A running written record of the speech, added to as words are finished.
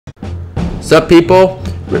Sup people,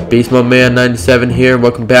 Beastmodeman97 here, and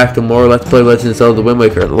welcome back to more Let's Play Legend of Zelda the Wind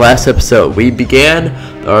Waker. In the last episode, we began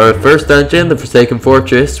our first dungeon, the Forsaken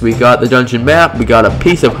Fortress. We got the dungeon map, we got a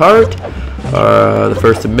piece of heart, the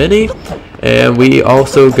first of many, and we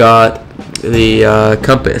also got the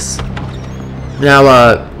compass.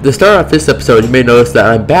 Now, to start off this episode, you may notice that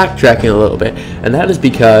I'm backtracking a little bit, and that is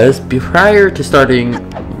because prior to starting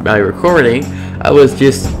my recording, I was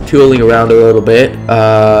just tooling around a little bit,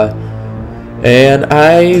 and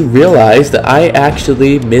I realized that I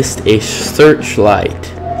actually missed a searchlight.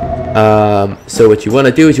 So what you want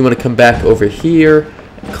to do is you want to come back over here,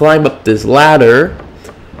 climb up this ladder,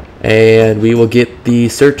 and we will get the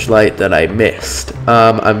searchlight that I missed.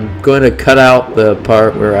 I'm going to cut out the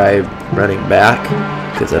part where I'm running back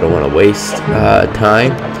because I don't want to waste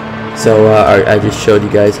time. So I just showed you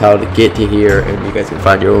guys how to get to here, and you guys can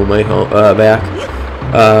find your own way home, back.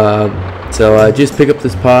 So just pick up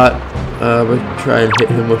this pot. We'll try and hit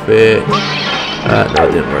him with it. No,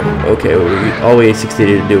 it didn't work. Okay, well, all we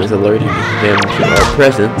succeeded to do was alert him to our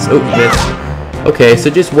presence. Oh, he missed. Okay, so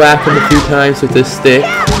just whack him a few times with this stick.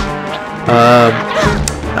 Ow.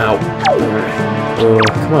 Alright. Oh,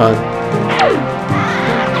 come on.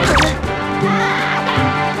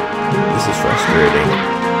 This is frustrating.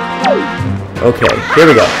 Okay, here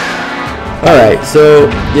we go. Alright, so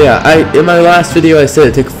yeah, in my last video I said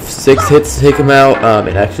it took 6 hits to take him out.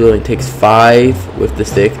 It actually only takes 5 with the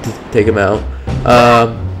stick to take him out.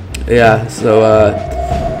 Yeah, so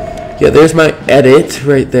yeah, there's my edit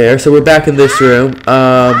right there. So we're back in this room.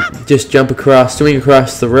 Just swing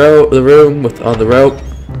across the room on the rope.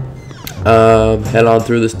 Head on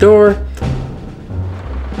through this door,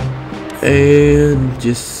 and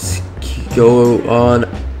just go on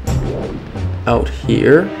out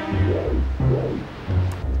here,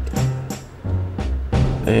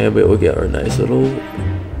 and we will get our nice little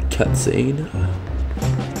cutscene,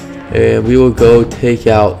 and we will go take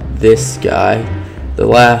out this guy. The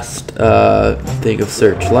last thing of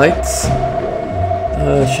searchlights.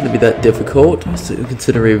 Shouldn't be that difficult, so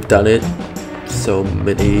considering we've done it so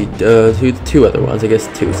many. Two other ones. I guess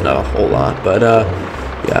 2 is not a whole lot, but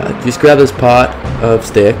yeah, just grab this pot of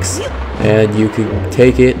sticks, and you can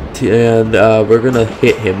take it, and we're gonna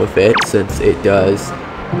hit him with it since it does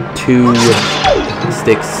 2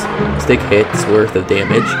 stick hits worth of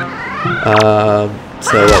damage.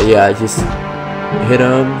 So yeah, just hit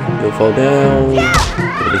him, he'll fall down, hit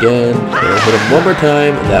him again, and hit him one more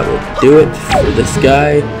time, and that will do it for this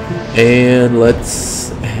guy. And let's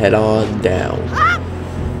head on down.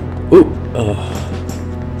 Ooh,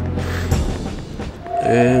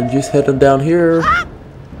 and just head on down here.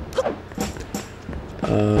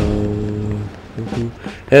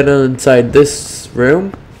 Head on inside this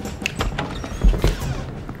room.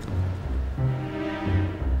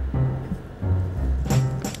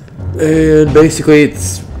 And basically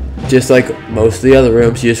it's just like most of the other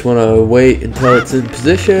rooms. You just want to wait until it's in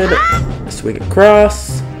position, swing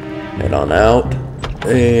across, head on out,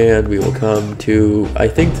 and we will come to, I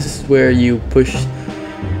think this is where you push.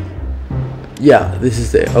 Yeah, this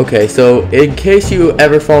is it. Okay, so in case you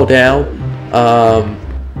ever fall down,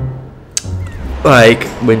 like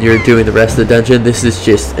when you're doing the rest of the dungeon, this is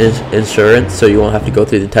just insurance, so you won't have to go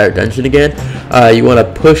through the entire dungeon again. You want to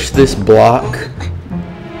push this block.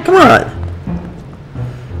 Come on!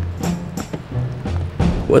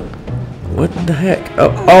 What the heck?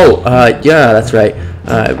 Yeah, that's right.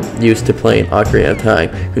 I'm used to playing Ocarina of Time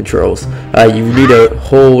controls. You need to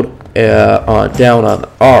hold down on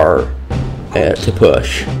R to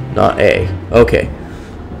push, not A. Okay.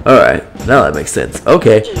 Alright, now that makes sense.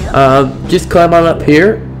 Okay, just climb on up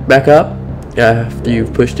here, back up, after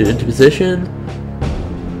you've pushed it into position.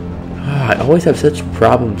 I always have such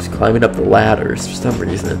problems climbing up the ladders for some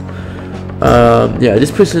reason. Yeah,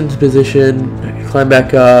 just push it into position, climb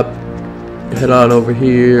back up, head on over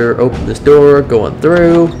here, open this door, go on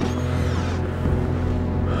through.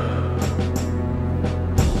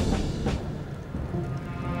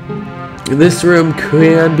 This room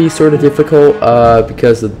can be sort of difficult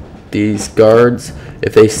because of these guards.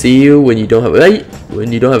 If they see you when you don't have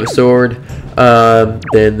a sword,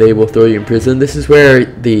 then they will throw you in prison. This is where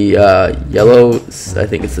the yellow, I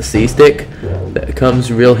think it's the C stick, that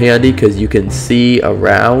comes real handy because you can see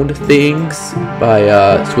around things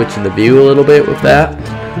by switching the view a little bit with that.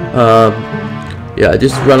 Yeah,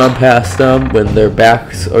 just run on past them when their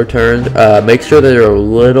backs are turned. Make sure they're a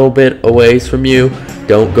little bit away from you.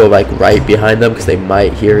 Don't go like right behind them because they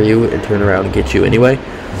might hear you and turn around and get you anyway.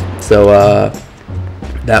 So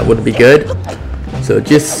that would be good. So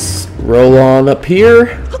just roll on up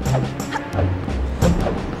here.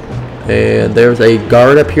 And there's a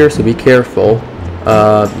guard up here, so be careful.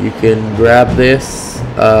 You can grab this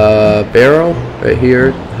barrel right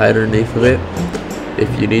here, hide underneath of it if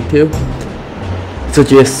you need to. So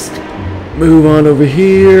just move on over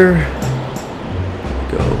here.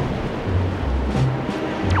 Go.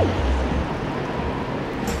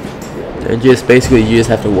 And just basically you just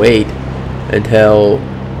have to wait until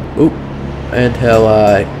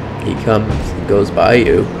he comes and goes by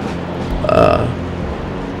you.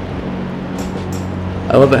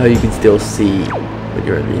 I love it how you can still see when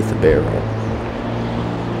you're underneath the barrel.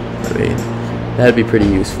 I mean, that'd be pretty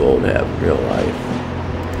useful to have in real life.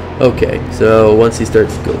 Okay, so once he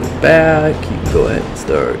starts going back, you can go ahead and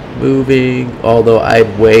start moving. Although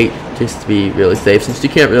I'd wait just to be really safe, since you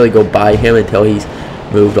can't really go by him until he's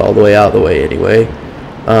moved all the way out of the way anyway.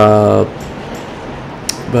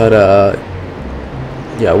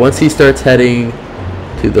 Yeah, once he starts heading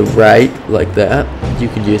to the right like that, you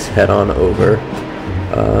can just head on over.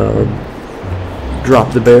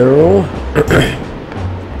 Drop the barrel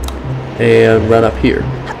and run up here.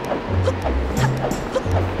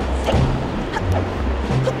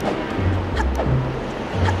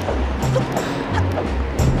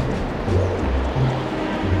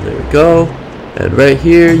 There we go. And right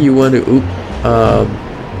here you want to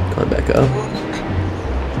come back up.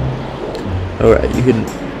 Alright, you can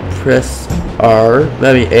press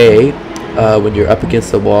A when you're up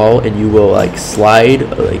against the wall, and you will like slide,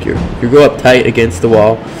 like you go up tight against the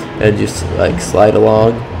wall and just like slide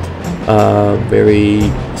along, very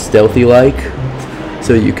stealthy like.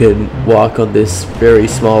 So you can walk on this very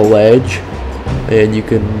small ledge, and you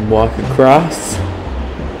can walk across,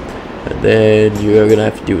 and then you're gonna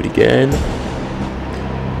have to do it again.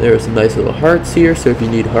 There are some nice little hearts here, so if you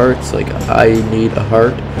need hearts, like I need a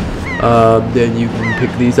heart, then you can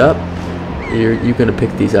pick these up. You're gonna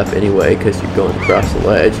pick these up anyway because you're going across the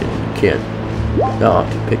ledge and you can't not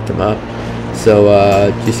pick them up. So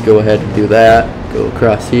just go ahead and do that. Go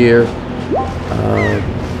across here.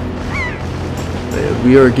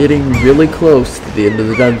 We are getting really close to the end of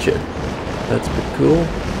the dungeon. That's pretty cool.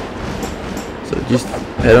 So just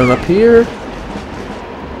head on up here.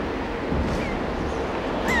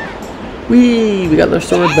 Whee! We got our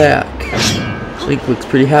sword back. Link looks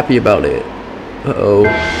pretty happy about it. Uh-oh.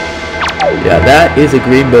 Yeah, that is a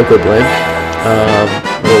green bokoblin.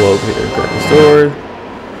 Roll over here and grab the sword.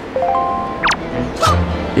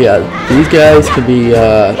 Yeah, these guys can be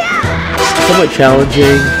somewhat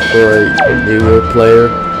challenging for a newer player,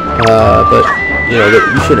 but you know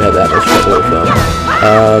you shouldn't have that much trouble with them.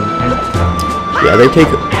 Yeah, they take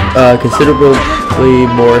considerably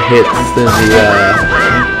more hits than the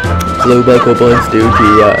blue bokoblins do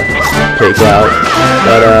to take out,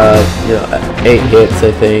 but you know, 8 hits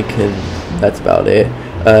I think, and that's about it.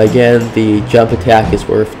 Again, the jump attack is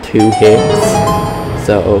worth 2 hits,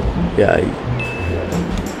 so yeah,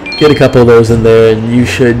 get a couple of those in there and you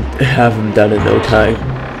should have them done in no time.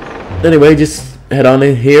 Anyway, just head on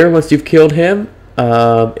in here once you've killed him,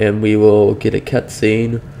 and we will get a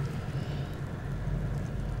cutscene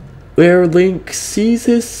where Link sees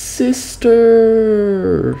his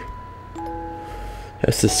sister.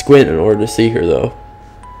 Has to squint in order to see her though.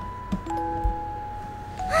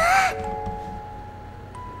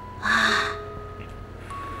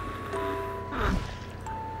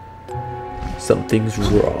 Something's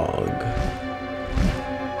wrong.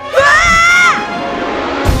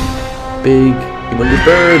 Big humongous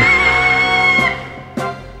bird.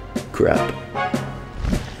 Crap.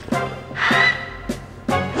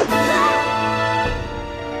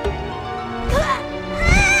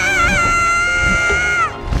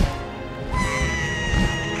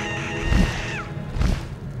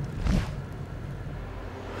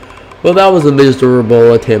 Well, that was a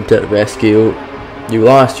miserable attempt at rescue. You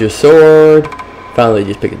lost your sword, finally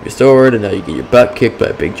just picked up your sword, and now you get your butt kicked by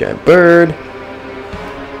a big giant bird.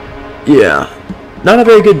 Yeah, not a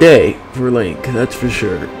very good day for Link, that's for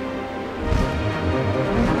sure.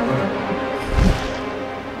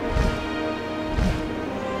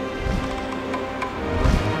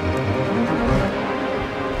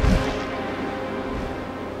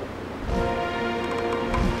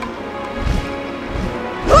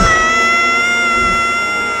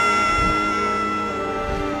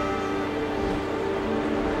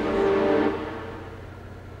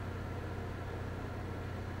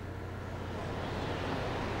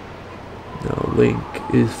 Now Link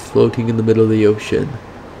is floating in the middle of the ocean.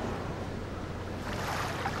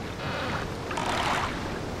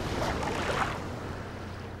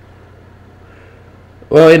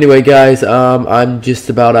 Well, anyway guys, I'm just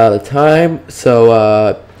about out of time,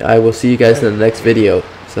 so I will see you guys in the next video.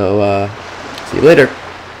 So see you later.